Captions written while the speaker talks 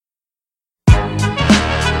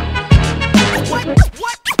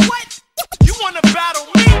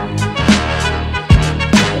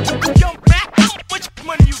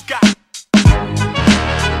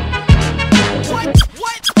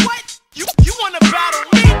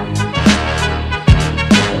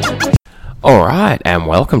Alright, and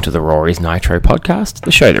welcome to the Rory's Nitro podcast,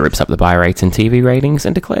 the show that rips up the buy rates and TV ratings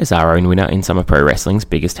and declares our own winner in some of pro wrestling's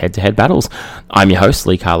biggest head-to-head battles. I'm your host,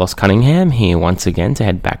 Lee Carlos Cunningham, here once again to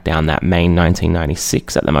head back down that May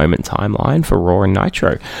 1996 at the moment timeline for Raw and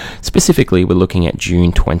Nitro. Specifically, we're looking at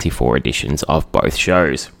June 24 editions of both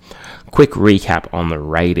shows. Quick recap on the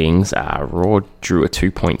ratings. Raw drew a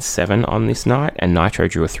 2.7 on this night, and Nitro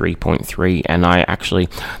drew a 3.3, and I actually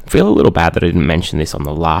feel a little bad that I didn't mention this on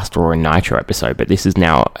the last Raw and Nitro episode, but this is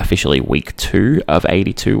now officially week 2 of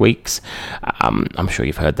 82 weeks. I'm sure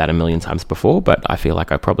you've heard that a million times before, but I feel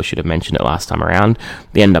like I probably should have mentioned it last time around.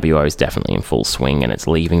 The NWO is definitely in full swing, and it's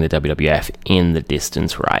leaving the WWF in the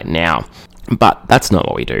distance right now. But that's not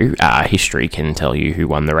what we do. History can tell you who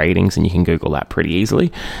won the ratings, and you can Google that pretty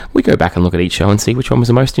easily. We go back and look at each show and see which one was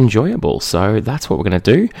the most enjoyable. So that's what we're going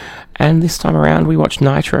to do. And this time around, we watched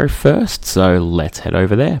Nitro first, so let's head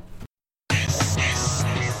over there.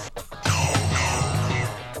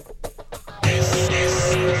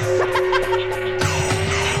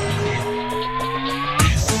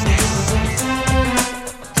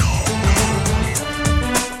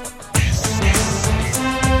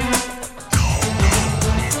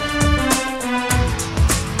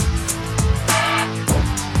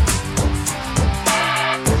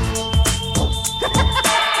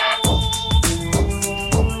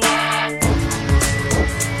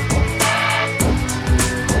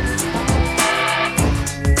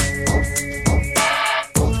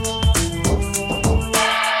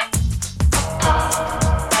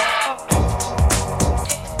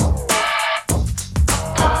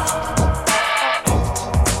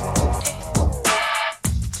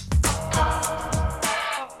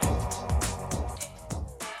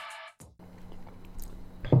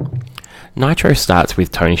 Nitro starts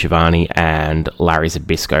with Tony Schiavone and Larry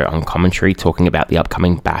Zbyszko on commentary talking about the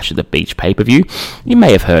upcoming Bash at the Beach pay-per-view. You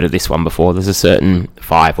may have heard of this one before. There's a certain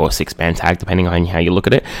 5 or 6 man tag, depending on how you look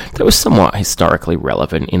at it, that was somewhat historically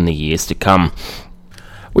relevant in the years to come.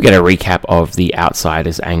 We get a recap of the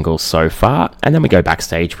Outsiders angle so far, and then we go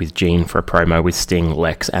backstage with Gene for a promo with Sting,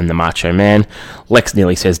 Lex, and the Macho Man. Lex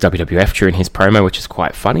nearly says WWF during his promo, which is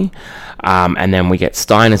quite funny. And then we get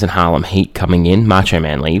Steiners and Harlem Heat coming in. Macho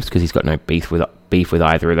Man leaves because he's got no beef with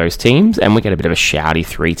either of those teams, and we get a bit of a shouty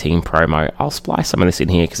 3-team promo. I'll splice some of this in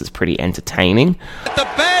here because it's pretty entertaining. At the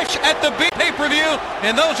Bash at the Beach pay-per-view,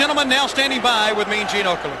 and those gentlemen now standing by with Mean Gene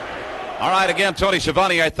Okerlund. All right, again, Tony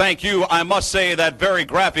Schiavone, I thank you. I must say that very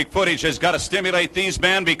graphic footage has got to stimulate these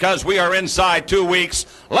men because we are inside 2 weeks.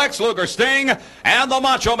 Lex Luger, Sting, and the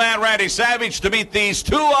Macho Man Randy Savage to meet these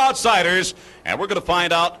two outsiders, and we're going to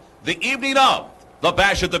find out the evening of the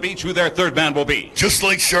Bash at the Beach who their third man will be. Just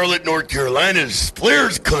like Charlotte, North Carolina's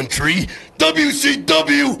Flair's country,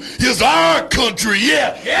 WCW is our country,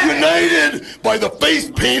 yeah. United by the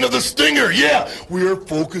face paint of the Stinger, yeah. We are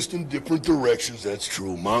focused in different directions, that's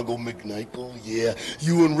true. Mongo McNichol, yeah.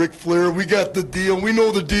 You and Ric Flair, we got the deal, we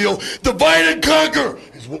know the deal. Divide and conquer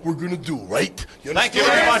is what we're going to do, right? Thank you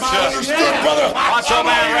very much. Understood, brother. Macho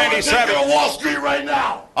Man Randy Savage. On Wall Street right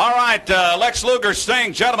now. All right, Lex Luger,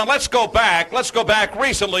 Sting, gentlemen, let's go back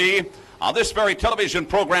recently on this very television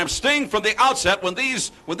program. Sting, from the outset, when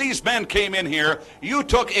these men came in here, you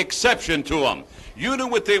took exception to them. You knew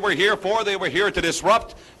what they were here for. They were here to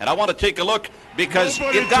disrupt, and I want to take a look because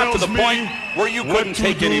it got to the point where you couldn't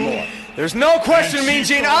take anymore. There's no question, Mean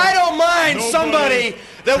Gene. I don't mind somebody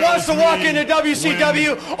that wants to walk into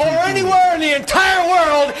WCW or anywhere in the entire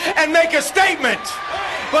world and make a statement.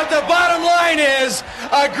 But the bottom line is,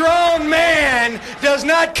 a grown man does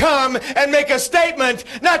not come and make a statement,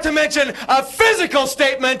 not to mention a physical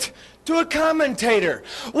statement, to a commentator.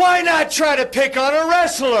 Why not try to pick on a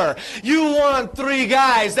wrestler? You want 3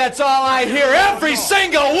 guys, that's all I hear every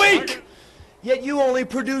single week. Yet you only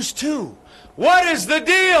produce 2. What is the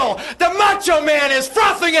deal? The Macho Man is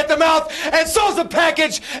frothing at the mouth, and so's the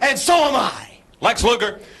package, and so am I. Lex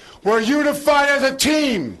Luger. We're unified as a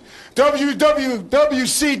team.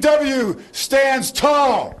 WCW stands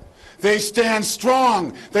tall. They stand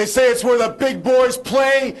strong. They say it's where the big boys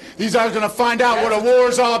play. These guys are going to find out what a war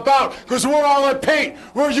is all about because we're all in paint.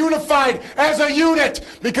 We're unified as a unit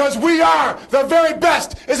because we are the very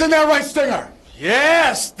best. Isn't that right, Stinger?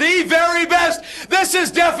 Yes, the very best. This is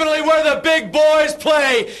definitely where the big boys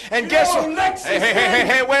play. And guess what?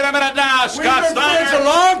 Hey, wait a minute now, Scott We've been friends Steiner. a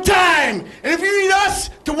long time. And if you need us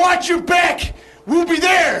to watch your back, we'll be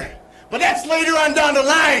there. But that's later on down the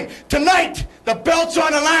line. Tonight, the belt's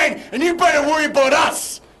on the line, and you better worry about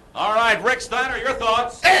us. All right, Rick Steiner, your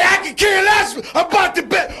thoughts? Hey, I can care less about the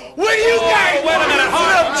bet. What do you guys wait a minute,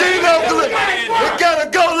 hold up, on. Gino? We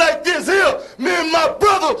gotta go like this here. Me and my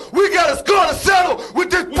brother, we got a score to settle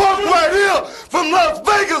with this punk right here.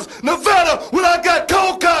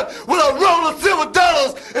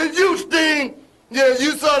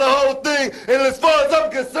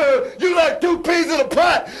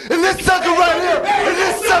 pot. And this sucker right here, and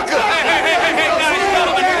this sucker. Hey,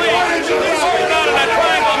 gentlemen, please. Hold on to that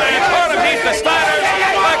triangle match. Harlem Heat, the Steiners,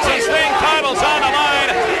 Lexi Sting, titles on the line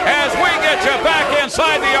as we get you back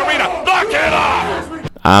inside the arena. Knock it off!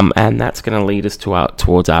 And that's going to lead us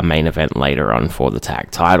towards our main event later on for the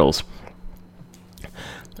tag titles.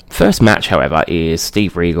 First match, however, is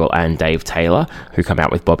Steve Regal and Dave Taylor, who come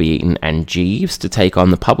out with Bobby Eaton and Jeeves to take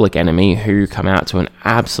on the Public Enemy, who come out to an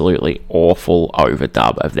absolutely awful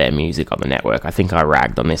overdub of their music on the network. I think I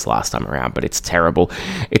ragged on this last time around, but it's terrible.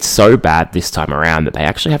 It's so bad this time around that they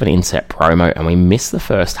actually have an inset promo, and we miss the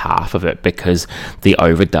first half of it because the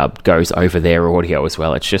overdub goes over their audio as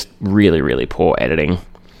well. It's just really, really poor editing.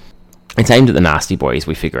 It's aimed at the Nasty Boys,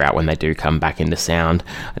 we figure out when they do come back into sound.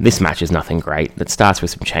 This match is nothing great. It starts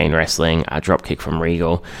with some chain wrestling, a dropkick from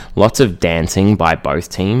Regal, lots of dancing by both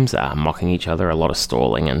teams, mocking each other, a lot of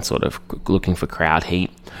stalling and sort of looking for crowd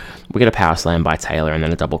heat. We get a power slam by Taylor and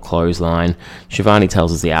then a double clothesline. Shivani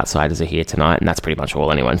tells us the Outsiders are here tonight, and that's pretty much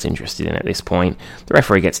all anyone's interested in at this point. The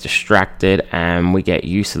referee gets distracted, and we get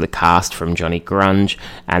use of the cast from Johnny Grunge,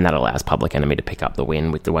 and that allows Public Enemy to pick up the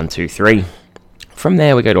win with the 1-2-3. From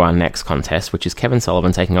there, we go to our next contest, which is Kevin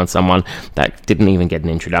Sullivan taking on someone that didn't even get an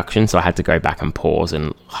introduction, so I had to go back and pause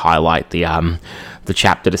and highlight the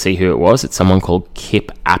chapter to see who it was. It's someone called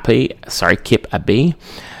Kip Abby.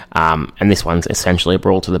 And this one's essentially a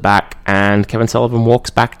brawl to the back, and Kevin Sullivan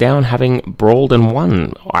walks back down having brawled and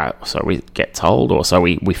won. So we get told, or so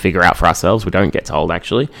we figure out for ourselves. We don't get told,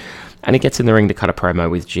 actually. And he gets in the ring to cut a promo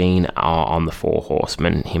with Gene on the Four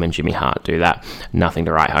Horsemen. Him and Jimmy Hart do that. Nothing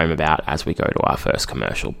to write home about as we go to our first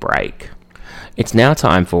commercial break. It's now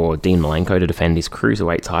time for Dean Malenko to defend his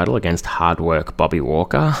Cruiserweight title against Hard Work Bobby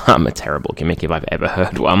Walker. A terrible gimmick if I've ever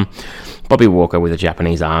heard one. Bobby Walker with a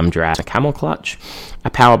Japanese arm drag, a camel clutch, a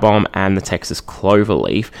powerbomb, and the Texas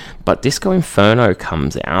Cloverleaf. But Disco Inferno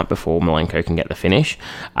comes out before Malenko can get the finish.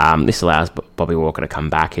 This allows Bobby Walker to come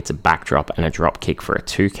back, hits a backdrop and a drop kick for a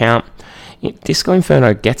 2 count. Disco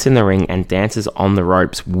Inferno gets in the ring and dances on the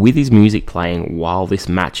ropes with his music playing while this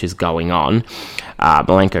match is going on.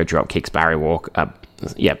 Malenko drop kicks Barry Walker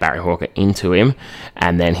into him,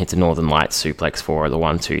 and then hits a Northern Lights suplex for the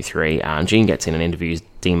 1-2-3. Gene gets in and interviews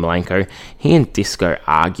Dean Malenko. He and Disco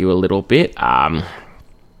argue a little bit, and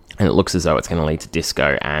it looks as though it's going to lead to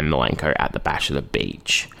Disco and Malenko at the Bash of the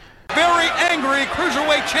Beach. Very angry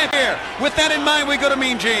Cruiserweight champ here. With that in mind, we go to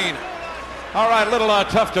Mean Gene. All right, a little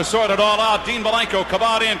tough to sort it all out. Dean Malenko, come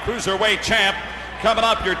on in, Cruiserweight champ. Coming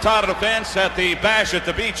up, your title defense at the Bash at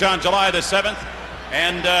the Beach on July the 7th.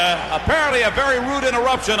 And apparently a very rude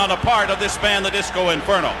interruption on the part of this band, the Disco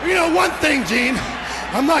Inferno. You know one thing, Gene,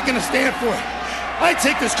 I'm not going to stand for it. I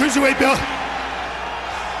take this Cruiserweight belt.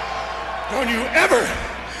 Don't you ever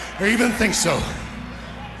or even think so.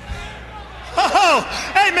 Oh,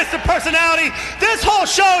 hey, Mr. Personality, this whole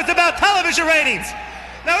show is about television ratings.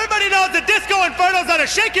 Now, everybody knows that Disco Inferno's on a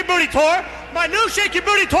Shake Your Booty tour. My new Shake Your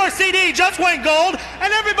Booty tour CD just went gold,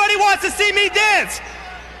 and everybody wants to see me dance.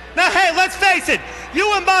 Now, hey, let's face it.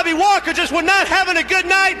 You and Bobby Walker just were not having a good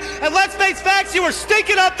night, and let's face facts, you were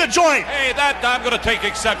stinking up the joint. Hey, I'm going to take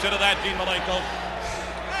exception to that, Dean Malenko.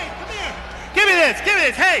 Hey, come here. Give me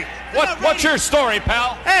this. Hey. What's your story,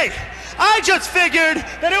 pal? Hey, I just figured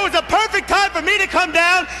that it was a perfect time for me to come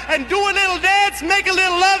down and do a little dance, make a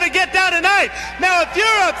little love, and get down tonight. Now, if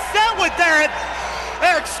you're upset with that,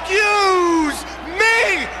 excuse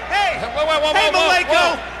me. Hey,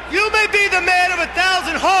 Malenko, you may be the man of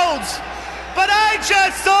 1,000 holds, but I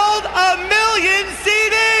just sold 1 million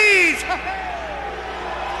CDs.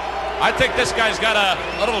 I think this guy's got a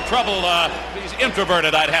little trouble. He's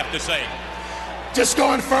introverted, I'd have to say.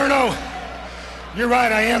 Disco Inferno, you're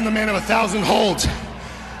right, I am the man of 1,000 holds.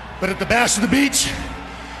 But at the Bash of the Beach,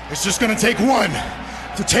 it's just going to take one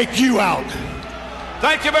to take you out.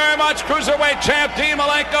 Thank you very much, Cruiserweight champ Dean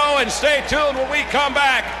Malenko, and stay tuned when we come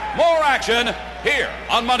back. More action here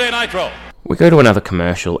on Monday Nitro. We go to another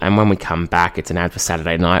commercial, and when we come back, it's an ad for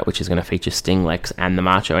Saturday Night, which is going to feature Sting, Lex, and the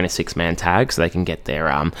Macho in a 6-man tag, so they can get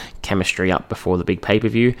their chemistry up before the big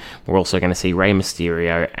pay-per-view. We're also going to see Rey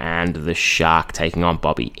Mysterio and the Shark taking on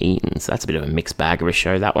Bobby Eaton, so that's a bit of a mixed bag of a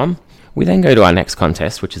show, that one. We then go to our next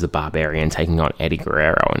contest, which is a Barbarian taking on Eddie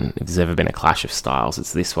Guerrero, and if there's ever been a clash of styles,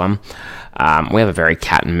 it's this one. We have a very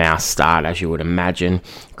cat-and-mouse start, as you would imagine.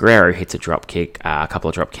 Guerrero hits a drop kick, a couple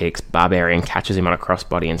of drop kicks. Barbarian catches him on a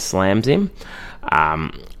crossbody and slams him.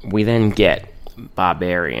 We then get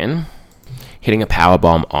Barbarian hitting a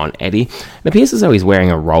powerbomb on Eddie. It appears as though he's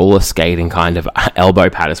wearing a roller skating kind of elbow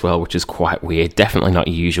pad as well, which is quite weird. Definitely not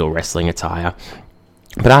usual wrestling attire.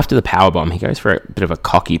 But after the powerbomb, he goes for a bit of a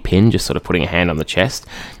cocky pin, just sort of putting a hand on the chest.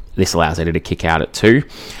 This allows Eddie to kick out at 2.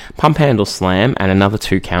 Pump handle slam and another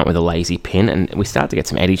 2 count with a lazy pin, and we start to get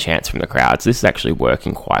some Eddie chants from the crowd. So this is actually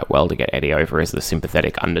working quite well to get Eddie over as the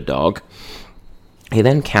sympathetic underdog. He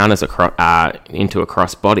then counters into a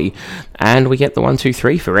crossbody, and we get the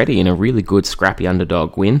 1-2-3 for Eddie in a really good scrappy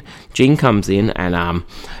underdog win. Gene comes in, and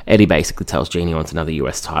Eddie basically tells Gene he wants another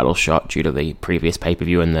US title shot due to the previous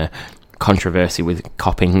pay-per-view and the controversy with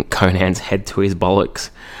copping Conan's head to his bollocks.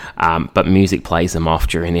 But music plays them off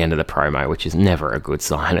during the end of the promo, which is never a good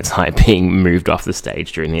sign. It's like being moved off the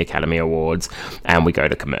stage during the Academy Awards, and we go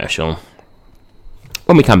to commercial.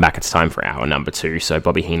 When we come back, it's time for hour number 2, so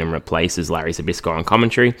Bobby Heenan replaces Larry Zbyszko on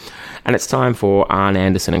commentary, and it's time for Arn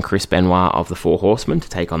Anderson and Chris Benoit of the Four Horsemen to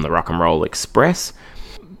take on the Rock and Roll Express.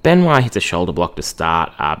 Benoit hits a shoulder block to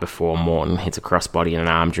start before Morton hits a crossbody and an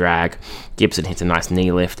arm drag. Gibson hits a nice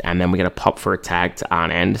knee lift, and then we get a pop for a tag to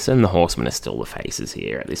Arn Anderson. The Horsemen are still the faces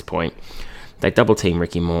here at this point. They double team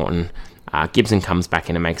Ricky Morton. Gibson comes back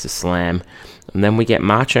in and makes a slam. And then we get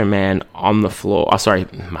Macho Man on the floor.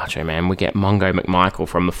 Macho Man. We get Mongo McMichael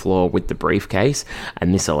from the floor with the briefcase.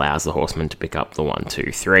 And this allows the Horsemen to pick up the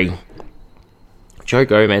 1-2-3. Joe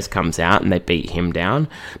Gomez comes out and they beat him down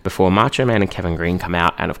before Macho Man and Kevin Green come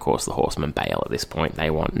out. And of course, the Horsemen bail at this point.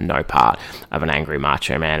 They want no part of an angry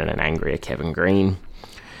Macho Man and an angrier Kevin Green.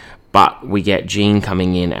 But we get Gene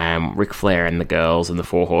coming in, and Ric Flair and the girls and the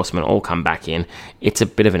Four Horsemen all come back in. It's a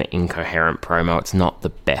bit of an incoherent promo. It's not the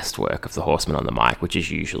best work of the Horsemen on the mic, which is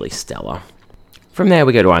usually stellar. From there,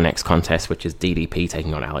 we go to our next contest, which is DDP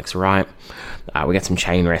taking on Alex Wright. We get some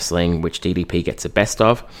chain wrestling, which DDP gets the best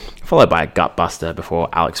of, followed by a gutbuster before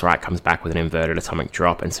Alex Wright comes back with an inverted atomic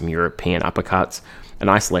drop and some European uppercuts, a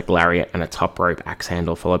nice leg lariat and a top rope axe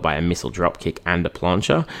handle, followed by a missile drop kick and a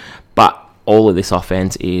plancha. But all of this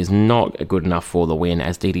offense is not good enough for the win,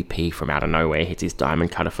 as DDP from out of nowhere hits his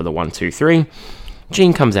diamond cutter for the 1-2-3.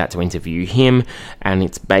 Gene comes out to interview him, and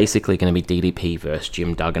it's basically going to be DDP versus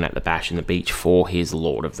Jim Duggan at the Bash in the Beach for his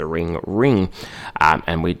Lord of the Ring ring.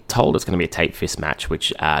 And we're told it's going to be a tape fist match,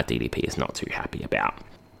 which DDP is not too happy about.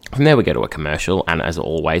 From there, we go to a commercial, and as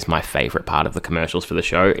always, my favourite part of the commercials for the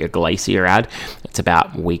show, a Glacier ad. It's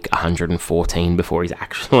about week 114 before he's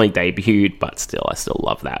actually debuted, but still, I still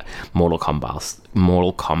love that Mortal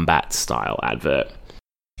Kombat style advert.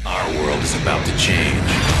 Our world is about to change.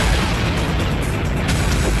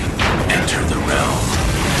 Enter the realm.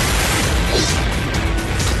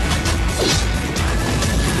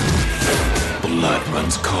 Blood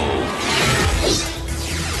runs cold.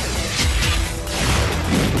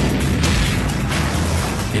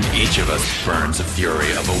 In each of us burns the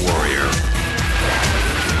fury of a warrior.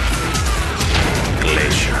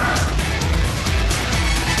 Glacier.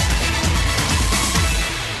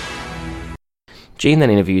 Gene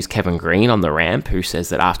then interviews Kevin Green on the ramp, who says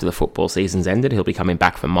that after the football season's ended, he'll be coming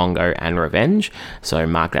back for Mongo and Revenge. So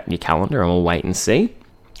mark that in your calendar and we'll wait and see.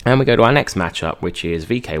 And we go to our next matchup, which is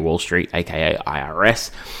VK Wall Street, aka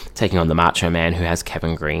IRS, taking on the Macho Man, who has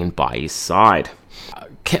Kevin Green by his side.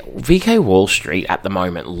 VK Wall Street at the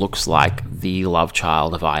moment looks like the love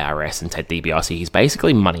child of IRS and Ted DiBiase. He's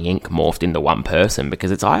basically Money Inc. morphed into one person,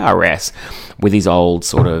 because it's IRS with his old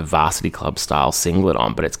sort of Varsity Club style singlet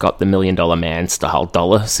on, but it's got the $1 Million Man style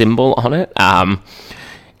dollar symbol on it.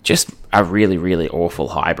 Just a really, really awful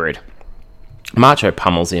hybrid. Macho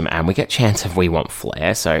pummels him, and we get chance of We Want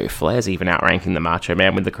Flair, so Flair's even outranking the Macho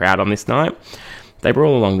Man with the crowd on this night. They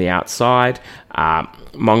brawl along the outside. Macho.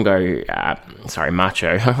 I've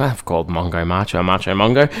called Mongo Macho.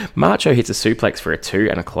 Macho hits a suplex for a 2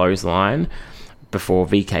 and a clothesline before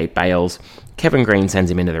VK bails. Kevin Green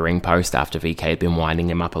sends him into the ring post after VK had been winding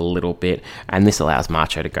him up a little bit, and this allows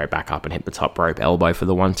Macho to go back up and hit the top rope elbow for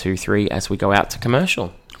the 1-2-3 as we go out to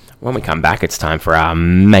commercial. When we come back, it's time for our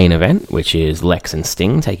main event, which is Lex and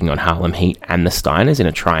Sting taking on Harlem Heat and the Steiners in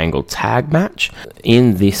a triangle tag match.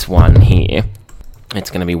 In this one here, it's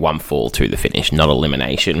going to be one fall to the finish, not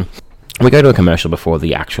elimination. We go to a commercial before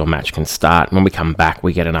the actual match can start. When we come back,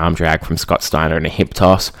 we get an arm drag from Scott Steiner and a hip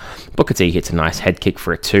toss. Booker T hits a nice head kick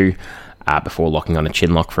for a 2 before locking on a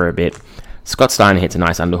chin lock for a bit. Scott Steiner hits a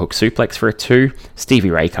nice underhook suplex for a 2. Stevie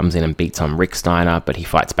Ray comes in and beats on Rick Steiner, but he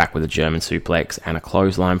fights back with a German suplex and a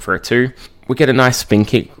clothesline for a 2. We get a nice spin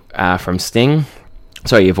kick from Sting.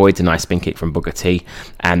 So he avoids a nice spin kick from Booker T,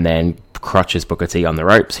 and then crotches Booker T on the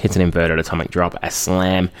ropes, hits an inverted atomic drop, a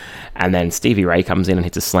slam, and then Stevie Ray comes in and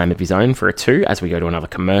hits a slam of his own for a 2 as we go to another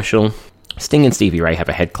commercial. Sting and Stevie Ray have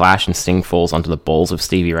a head clash, and Sting falls onto the balls of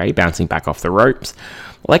Stevie Ray, bouncing back off the ropes.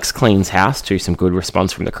 Lex cleans house to some good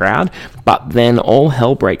response from the crowd, but then all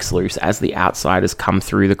hell breaks loose as the Outsiders come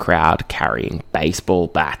through the crowd carrying baseball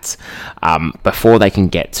bats before they can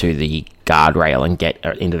get to the guardrail and get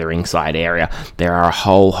into the ringside area, there are a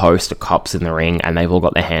whole host of cops in the ring, and they've all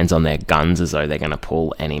got their hands on their guns as though they're going to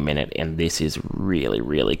pull any minute, and this is really,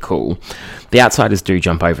 really cool. The outsiders do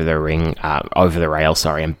jump over the rail,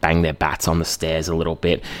 and bang their bats on the stairs a little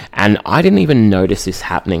bit, and I didn't even notice this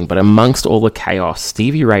happening, but amongst all the chaos,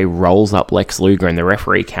 Stevie Ray rolls up Lex Luger, and the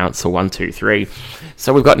referee counts to 1, 2, 3.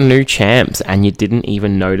 So we've got new champs, and you didn't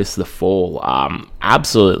even notice the fall.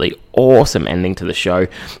 Absolutely awesome ending to the show.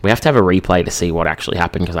 We have to have a replay to see what actually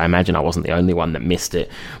happened, because I imagine I wasn't the only one that missed it,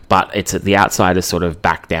 but it's the outsiders sort of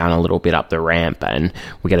back down a little bit up the ramp, and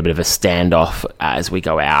we get a bit of a standoff as we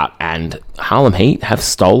go out, and Harlem Heat have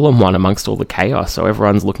stolen one amongst all the chaos, so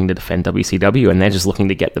everyone's looking to defend WCW, and they're just looking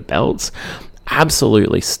to get the belts.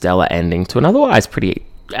 Absolutely stellar ending to an otherwise pretty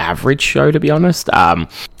average show, to be honest.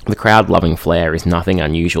 The crowd loving Flair is nothing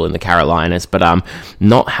unusual in the Carolinas, but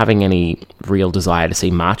not having any real desire to see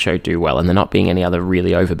Macho do well, and there not being any other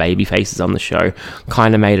really over baby faces on the show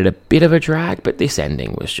kind of made it a bit of a drag, but this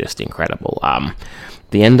ending was just incredible.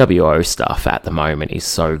 The NWO stuff at the moment is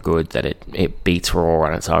so good that it beats Raw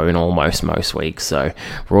on its own almost most weeks, so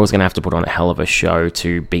Raw's going to have to put on a hell of a show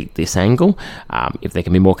to beat this angle. If they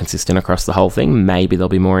can be more consistent across the whole thing, maybe they'll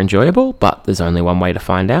be more enjoyable, but there's only one way to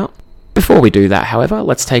find out. Before we do that, however,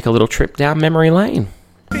 let's take a little trip down memory lane.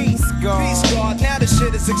 Peace God, now the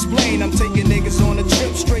shit is explained. I'm taking niggas on a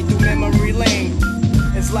trip straight through memory lane.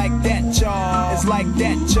 It's like that, y'all. It's like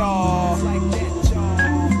that, y'all. It's like that, y'all.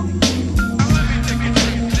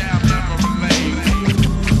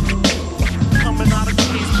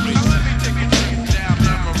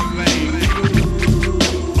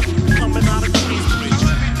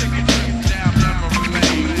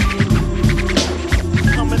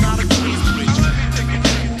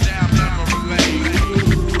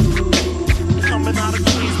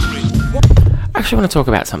 I want to talk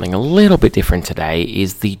about something a little bit different today,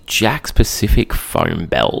 is the Jakks Pacific foam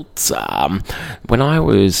belts. When I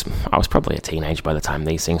was probably a teenager by the time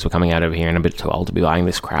these things were coming out over here, and a bit too old to be buying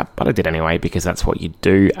this crap, but I did anyway because that's what you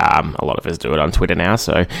do. A lot of us do it on Twitter now,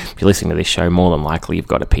 so if you're listening to this show, more than likely you've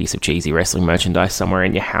got a piece of cheesy wrestling merchandise somewhere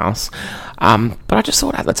in your house. But I just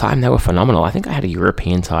thought at the time they were phenomenal. I think I had a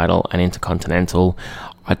European title, an Intercontinental.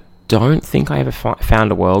 I don't think I ever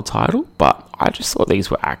found a world title, but I just thought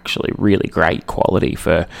these were actually really great quality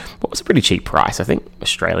for what was a pretty cheap price. I think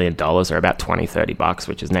Australian dollars are about $20-30,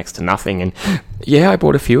 which is next to nothing. And yeah, I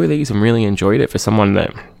bought a few of these and really enjoyed it for someone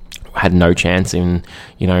that had no chance in,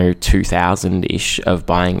 2000-ish of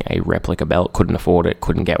buying a replica belt, couldn't afford it,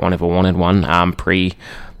 couldn't get one if I wanted one,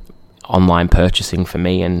 pre-online purchasing for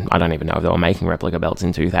me, and I don't even know if they were making replica belts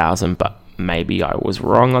in 2000, but maybe I was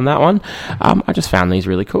wrong on that one. I just found these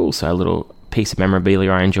really cool, so a little piece of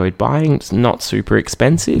memorabilia I enjoyed buying. It's not super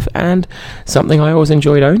expensive, and something I always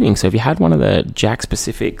enjoyed owning. So if you had one of the Jakks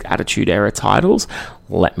Pacific Attitude Era titles,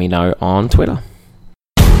 let me know on Twitter.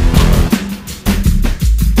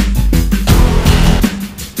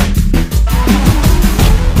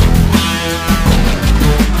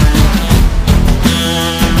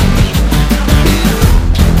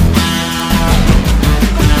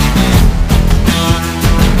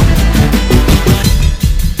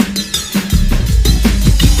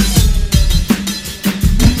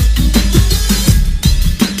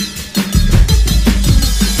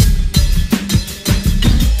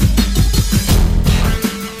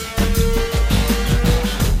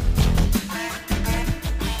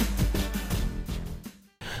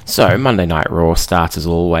 So, Monday Night Raw starts as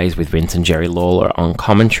always with Vince and Jerry Lawler on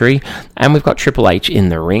commentary, and we've got Triple H in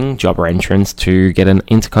the ring, jobber entrance to get an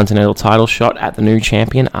Intercontinental title shot at the new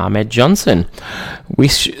champion, Ahmed Johnson. We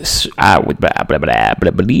show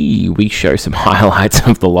some highlights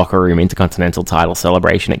of the locker room Intercontinental title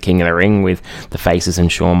celebration at King of the Ring, with the Faces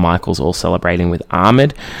and Shawn Michaels all celebrating with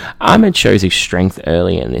Ahmed. Ahmed shows his strength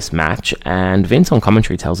early in this match, and Vince on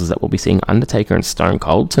commentary tells us that we'll be seeing Undertaker and Stone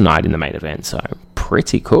Cold tonight in the main event, so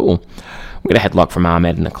pretty cool. We get a headlock from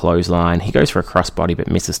Ahmed and a clothesline. He goes for a crossbody but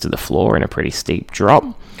misses to the floor in a pretty steep drop.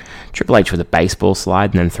 Triple H with a baseball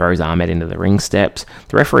slide and then throws Ahmed into the ring steps.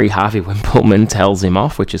 The referee Harvey Wippleman tells him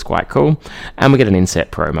off, which is quite cool. And we get an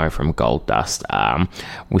inset promo from Goldust.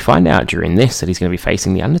 We find out during this that he's going to be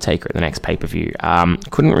facing The Undertaker at the next pay-per-view.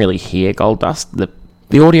 Couldn't really hear Goldust.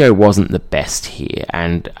 The audio wasn't the best here,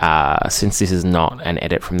 and since this is not an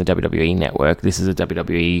edit from the WWE Network, this is a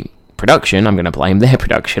WWE production, I'm going to blame their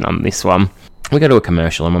production on this one. We go to a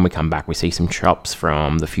commercial, and when we come back, we see some chops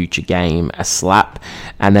from the Future Game, a slap,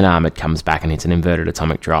 and then Ahmed comes back and hits an inverted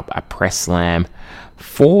atomic drop, a press slam,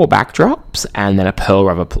 4 backdrops, and then a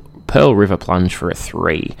Pearl River plunge for a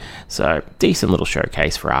 3. So, decent little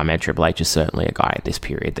showcase for Ahmed. Triple H is certainly a guy at this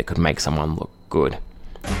period that could make someone look good.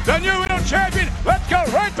 The new world champion. Let's go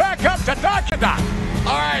right back up to Dr. Doc.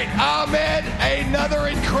 All right, Ahmed, another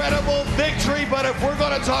incredible victory. But if we're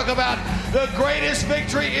going to talk about the greatest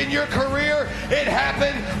victory in your career, it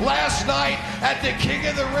happened last night at the King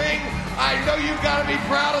of the Ring. I know you've got to be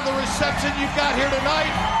proud of the reception you've got here tonight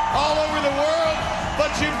all over the world, but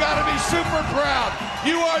you've got to be super proud.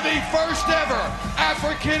 You are the first ever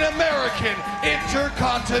African-American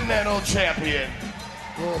Intercontinental Champion.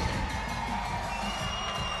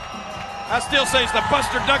 I still say it's the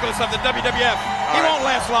Buster Douglas of the WWF. He won't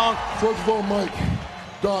last long. First of all, Mike,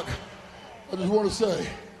 Doc, I just want to say,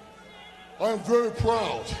 I am very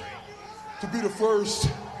proud to be the first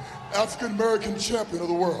African-American champion of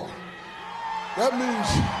the world. That means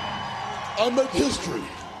I make history.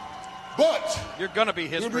 But you're going to be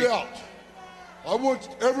history. Hear me out. I want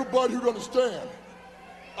everybody to understand,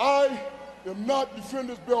 I am not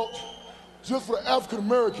defending this belt just for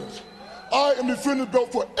African-Americans. I am defending the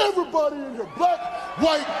belt for everybody in here, black,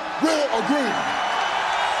 white, red, or green.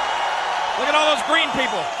 Look at all those green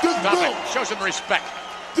people. This belt, show some respect.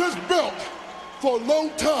 This belt, for a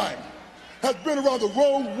long time, has been around the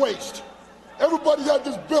wrong waist. Everybody had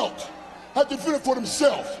this belt, had to defend it for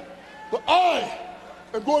themselves. But I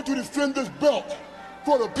am going to defend this belt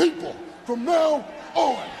for the people from now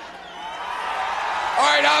on. All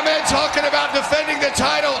right, Ahmed, talking about defending the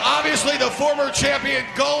title. Obviously, the former champion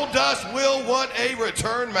Goldust will want a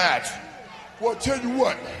return match. Well, tell you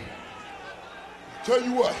what.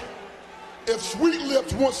 If Sweet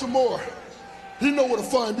Lips wants some more, he know where to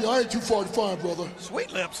find me. I ain't too far to find, brother.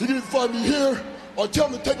 Sweet Lips? He didn't find me here, or tell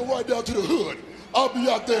him to take a ride down to the hood. I'll be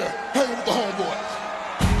out there hanging with the homeboys.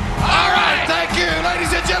 All right, thank you,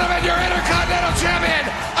 ladies and gentlemen, your Intercontinental Champion,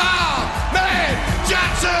 Ahmed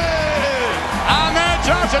Johnson. Ahmed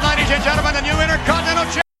Johnson, ladies and gentlemen, the new Intercontinental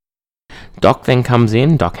Champion. Doc then comes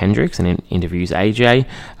in, Doc Hendricks, and interviews AJ.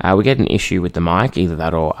 We get an issue with the mic, either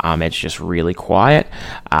that or Ahmed's just really quiet.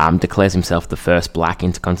 Declares himself the first black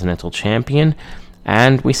Intercontinental Champion.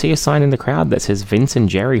 And we see a sign in the crowd that says Vince and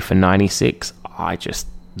Jerry for 96.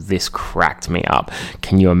 This cracked me up.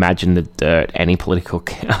 Can you imagine the dirt any political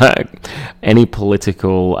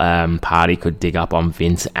party could dig up on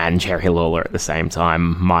Vince and Jerry Lawler at the same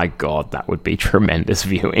time? My God, that would be tremendous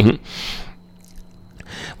viewing.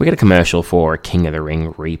 We get a commercial for a King of the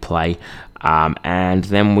Ring replay, and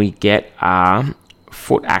then we get our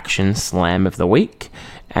foot action slam of the week,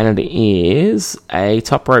 and it is a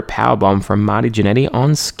top rope powerbomb from Marty Jannetty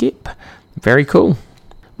on Skip. Very cool.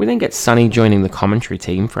 We then get Sonny joining the commentary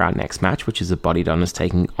team for our next match, which is the Body Donners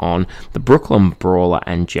taking on the Brooklyn Brawler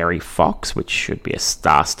and Jerry Fox, which should be a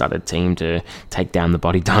star-studded team to take down the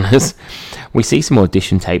Body Donners. We see some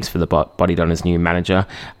audition tapes for the Body Donners' new manager,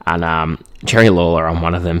 and Jerry Lawler on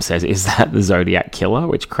one of them says, "Is that the Zodiac Killer?"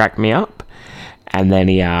 which cracked me up. And then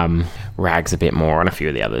he rags a bit more on a few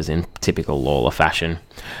of the others in typical Lawler fashion.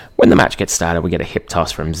 When the match gets started, we get a hip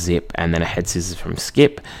toss from Zip and then a head scissors from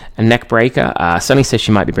Skip. A neck breaker. Sonny says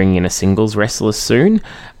she might be bringing in a singles wrestler soon.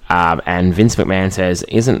 And Vince McMahon says,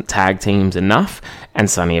 "Isn't tag teams enough?" And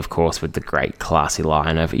Sonny, of course, with the great classy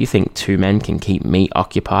line of, "You think two men can keep me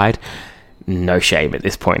occupied?" No shame at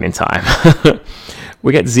this point in time.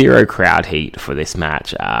 We get zero crowd heat for this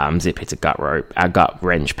match. Zip hits a gut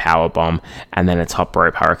wrench powerbomb, and then a top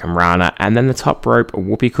rope Hurricane Rana, and then the top rope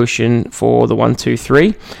whoopee cushion for the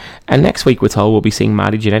 1-2-3. And next week we're told we'll be seeing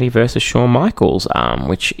Marty Jannetty versus Shawn Michaels,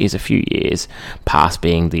 which is a few years past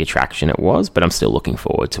being the attraction it was, but I'm still looking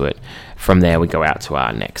forward to it. From there we go out to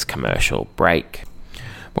our next commercial break.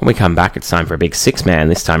 When we come back, it's time for a big six-man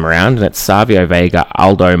this time around, and it's Savio Vega,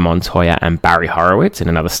 Aldo Montoya, and Barry Horowitz in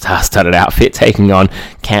another star-studded outfit taking on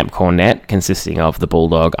Camp Cornette, consisting of the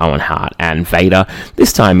Bulldog, Owen Hart, and Vader.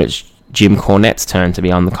 This time it's Jim Cornette's turn to be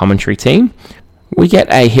on the commentary team. We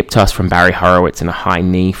get a hip toss from Barry Horowitz and a high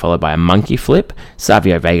knee followed by a monkey flip.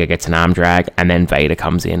 Savio Vega gets an arm drag, and then Vader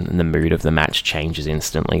comes in and the mood of the match changes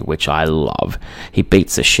instantly, which I love. He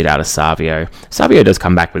beats the shit out of Savio. Savio does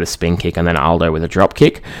come back with a spin kick and then Aldo with a drop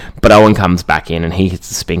kick, but Owen comes back in and he hits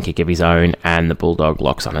the spin kick of his own, and the Bulldog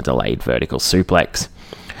locks on a delayed vertical suplex.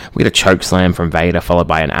 We get a choke slam from Vader followed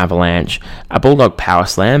by an avalanche, a Bulldog power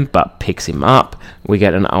slam but picks him up. We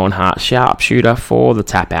get an Owen Hart sharpshooter for the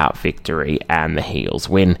tap out victory, and the heels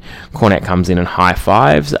win. Cornette comes in and high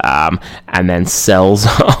fives, and then sells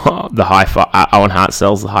the high five. Owen Hart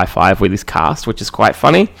sells the high five with his cast, which is quite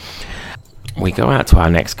funny. We go out to our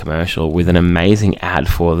next commercial with an amazing ad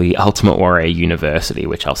for the Ultimate Warrior University,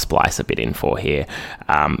 which I'll splice a bit in for here.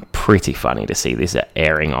 Pretty funny to see this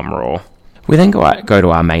airing on Raw. We then go to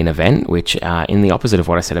our main event, which, in the opposite of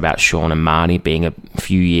what I said about Shawn and Marty being a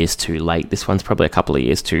few years too late, this one's probably a couple of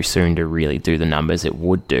years too soon to really do the numbers it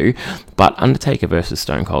would do. But Undertaker versus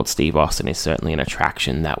Stone Cold Steve Austin is certainly an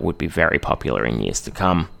attraction that would be very popular in years to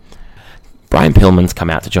come. Brian Pillman's come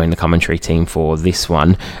out to join the commentary team for this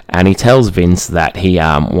one, and he tells Vince that he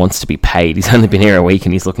wants to be paid. He's only been here a week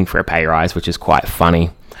and he's looking for a pay rise, which is quite funny.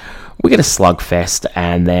 We get a slugfest,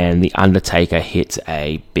 and then the Undertaker hits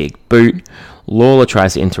a big boot. Lawler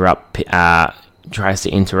tries to interrupt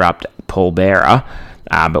Paul Bearer,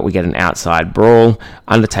 but we get an outside brawl.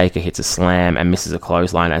 Undertaker hits a slam and misses a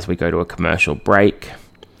clothesline as we go to a commercial break.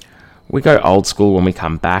 We go old school when we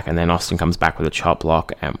come back, and then Austin comes back with a chop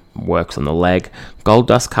block and works on the leg.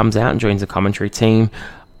 Goldust comes out and joins the commentary team.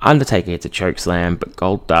 Undertaker hits a choke slam, but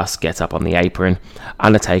Goldust gets up on the apron.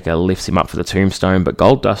 Undertaker lifts him up for the tombstone, but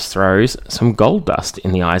Goldust throws some gold dust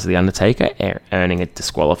in the eyes of the Undertaker, earning a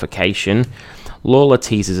disqualification. Lawler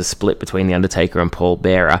teases a split between the Undertaker and Paul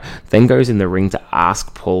Bearer, then goes in the ring to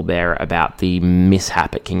ask Paul Bearer about the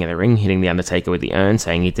mishap at King of the Ring, hitting the Undertaker with the urn,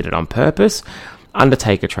 saying he did it on purpose.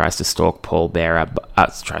 Undertaker tries to stalk Jerry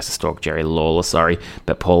Lawler,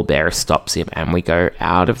 but Paul Bearer stops him, and we go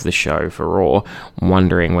out of the show for Raw,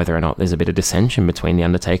 wondering whether or not there's a bit of dissension between the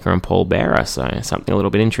Undertaker and Paul Bearer, so something a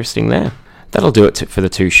little bit interesting there. That'll do it for the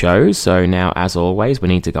two shows, so now, as always, we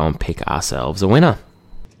need to go and pick ourselves a winner.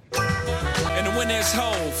 And the winner's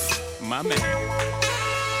Hove, my man.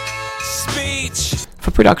 Speech. For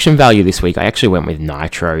production value this week, I actually went with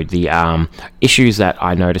Nitro. The issues that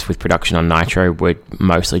I noticed with production on Nitro were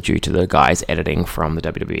mostly due to the guys editing from the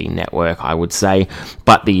WWE Network, I would say,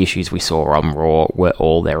 but the issues we saw on Raw were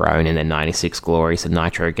all their own in their 96 glory, so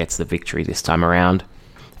Nitro gets the victory this time around.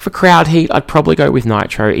 For crowd heat, I'd probably go with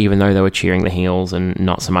Nitro, even though they were cheering the heels and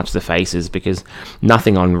not so much the faces, because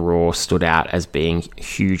nothing on Raw stood out as being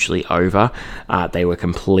hugely over. They were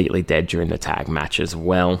completely dead during the tag match as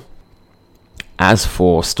well. As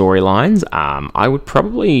for storylines, I would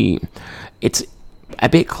probably... It's a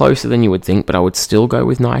bit closer than you would think, but I would still go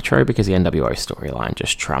with Nitro because the NWO storyline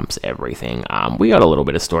just trumps everything. We got a little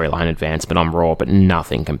bit of storyline advancement on Raw, but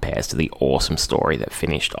nothing compares to the awesome story that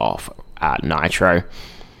finished off at Nitro.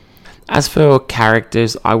 As for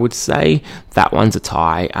characters, I would say that one's a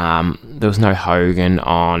tie. There was no Hogan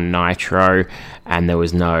on Nitro, and there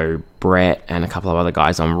was no Brett and a couple of other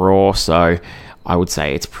guys on Raw, so I would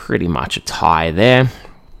say it's pretty much a tie there.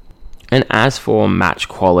 And as for match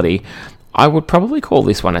quality, I would probably call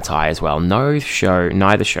this one a tie as well. Neither show,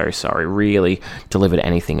 really delivered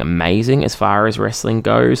anything amazing as far as wrestling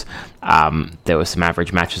goes. There were some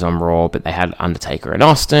average matches on Raw, but they had Undertaker and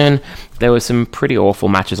Austin. There were some pretty awful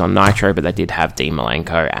matches on Nitro, but they did have Dean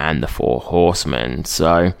Malenko and the Four Horsemen.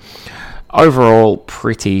 So overall,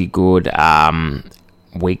 pretty good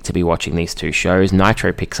week to be watching these two shows.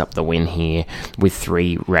 Nitro picks up the win here with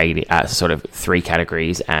three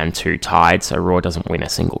categories and 2 tied, so Raw doesn't win a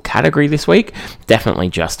single category this week, definitely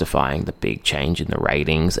justifying the big change in the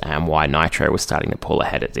ratings and why Nitro was starting to pull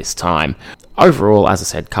ahead at this time. Overall, as I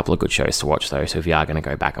said, a couple of good shows to watch though, so if you are going to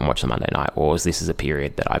go back and watch the Monday Night Wars, this is a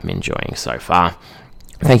period that I've been enjoying so far.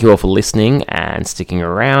 Thank you all for listening and sticking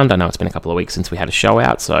around. I know it's been a couple of weeks since we had a show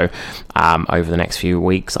out, so over the next few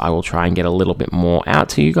weeks I will try and get a little bit more out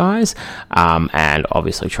to you guys, and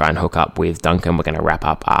obviously try and hook up with Duncan. We're going to wrap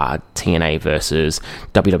up our TNA versus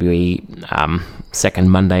WWE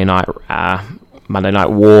second Monday Night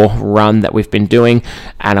War run that we've been doing,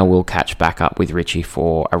 and I will catch back up with Richie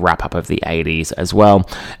for a wrap-up of the 80s as well.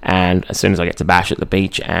 And as soon as I get to Bash at the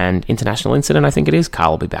Beach and International Incident, I think it is,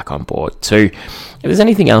 Carl will be back on board too. If there's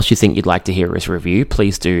anything else you think you'd like to hear us review,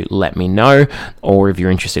 please do let me know, or if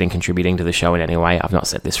you're interested in contributing to the show in any way, I've not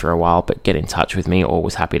said this for a while, but get in touch with me.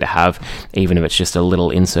 Always happy to have, even if it's just a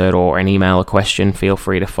little insert or an email, a question, feel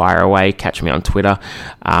free to fire away. Catch me on Twitter,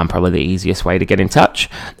 probably the easiest way to get in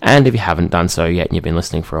touch. And if you haven't done so yet and you've been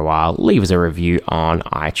listening for a while, leave us a review on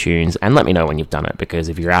iTunes and let me know when you've done it, because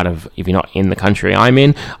if you're not in the country I'm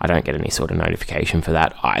in, I don't get any sort of notification for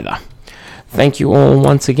that either. Thank you all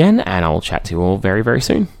once again, and I'll chat to you all very, very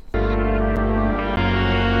soon.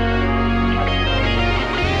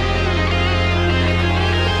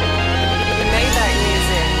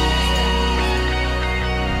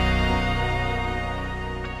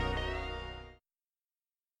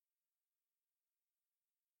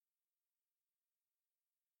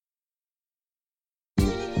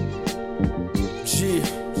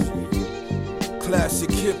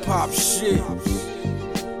 Classic hip-hop shit.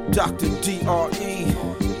 Dr. D.R.E.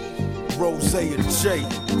 Rose and J.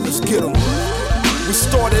 Let's get them. We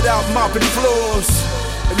started out mopping floors,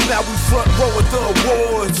 and now we front row at the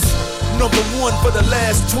awards. number one for the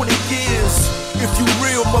last 20 years. If you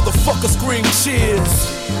real, motherfucker, scream cheers.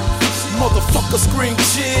 Motherfucker, scream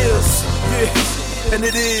cheers. Yeah, and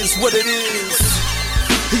it is what it is.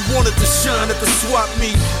 He wanted to shine at the swap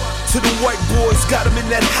meet. To the white boys, got him in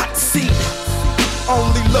that hot seat.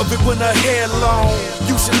 Only love it when her hair long.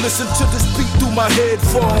 You should listen to this beat through my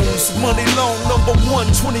headphones. Money long, number one,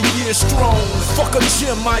 20 years strong. Fuck a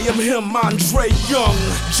gym, I am him, Andre Young.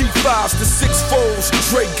 G5s to 6-4s,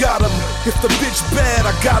 Dre got him. If the bitch bad,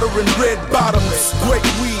 I got her in red bottoms. Great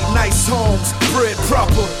weed, nice homes, bread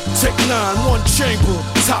proper. Tech 9, one chamber,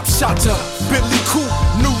 top shotter. Billy Coop,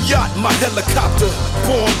 new yacht, my helicopter.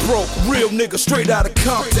 Born broke, real nigga, straight out of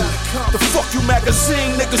Compton. The fuck you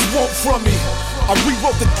magazine niggas want from me? I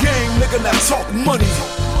rewrote the game, nigga, now talk money.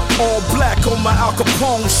 All black on my Al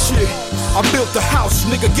Capone shit. I built the house,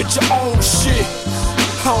 nigga, get your own shit.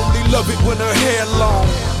 I only love it when her hair long.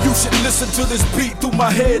 You should listen to this beat through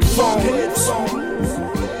my headphones.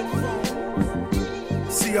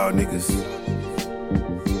 See y'all niggas.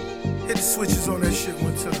 Hit the switches on that shit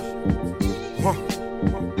one time.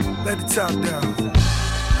 Let the top down.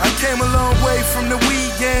 I came a long way from the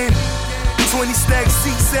weed game. 20 stack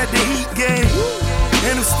seats at the Heat game.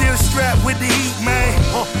 And I'm still strapped with the heat, man.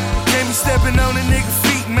 Can't be stepping on a nigga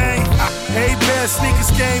feet, man. Hey, bad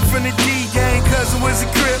sneakers came from the D gang. Cousin was a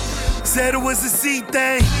crip, said it was a C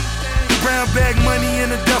thing. Brown bag money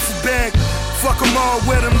in a duffel bag. Fuck them all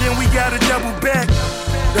with them, then we got a double back.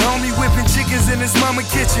 The homie whipping chickens in his mama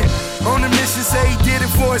kitchen. On a mission, say he did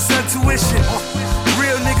it for his son tuition.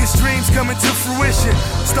 Real niggas' dreams coming to fruition.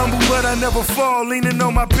 Stumble but I never fall, leaning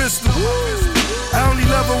on my pistol. I only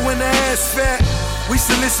love her when the ass fat. We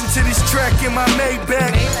should listen to this track in my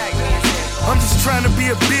Maybach. I'm just trying to be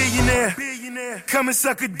a billionaire. Come and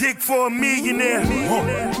suck a dick for a millionaire.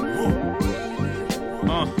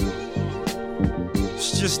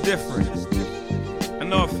 It's just different. I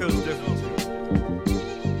know it feels different.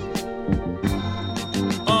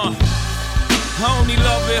 I only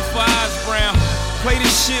love it if her eyes brown. Play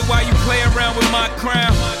this shit while you play around with my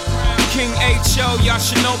crown. King H.O., y'all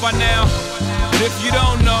should know by now. But if you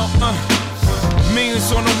don't know, millions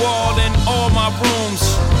on the wall in all my rooms.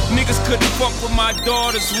 Niggas couldn't fuck with my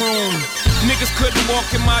daughter's room. Niggas couldn't walk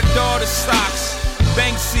in my daughter's socks.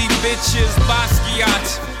 Banksy bitches, Basquiat.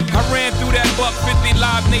 I ran through that $150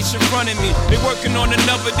 Live Nation fronting me. They working on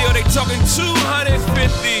another deal, they talking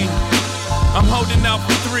 250. I'm holding out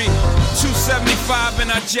for 3, 275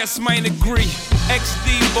 and I just might agree.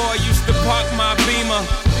 XD boy used to park my Beamer.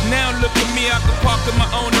 Now look at me, I can park in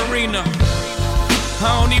my own arena.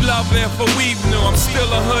 I only love it for weave new. I'm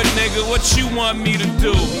still a hood nigga, what you want me to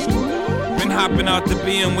do? Been hopping out the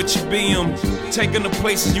BM with your BM. Taking the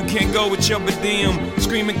places you can't go with your BDM.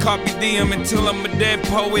 Screaming copy DM until I'm a dead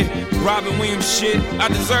poet. Robin Williams shit, I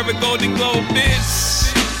deserve a Golden Globe,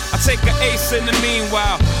 bitch. I take an ace in the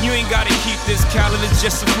meanwhile. You ain't gotta keep this calendar,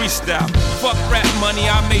 just a freestyle. Fuck rap money,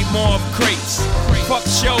 I made more of crates. Fuck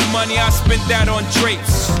show money, I spent that on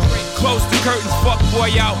drapes. Close the curtains, fuck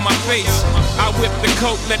boy out my face. I whip the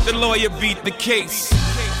coat, let the lawyer beat the case.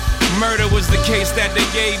 Murder was the case that they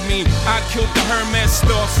gave me. I killed the Hermes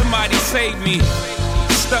store, somebody saved me.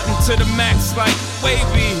 Stunting to the max like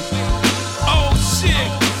wavy. Oh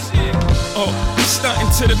shit. Oh, stunting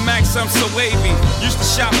to the max, I'm so wavy. Used to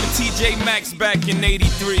shop at TJ Maxx back in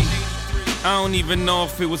 '83. I don't even know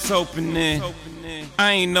if it was open then.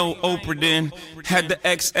 I ain't no Oprah then. Had the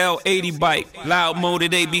XL80 bike. Loud motor,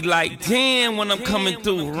 they be like, damn, when I'm coming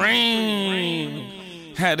through.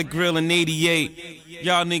 Rain. Had a grill in '88.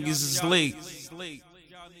 Y'all niggas is late.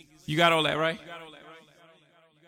 You got all that, right?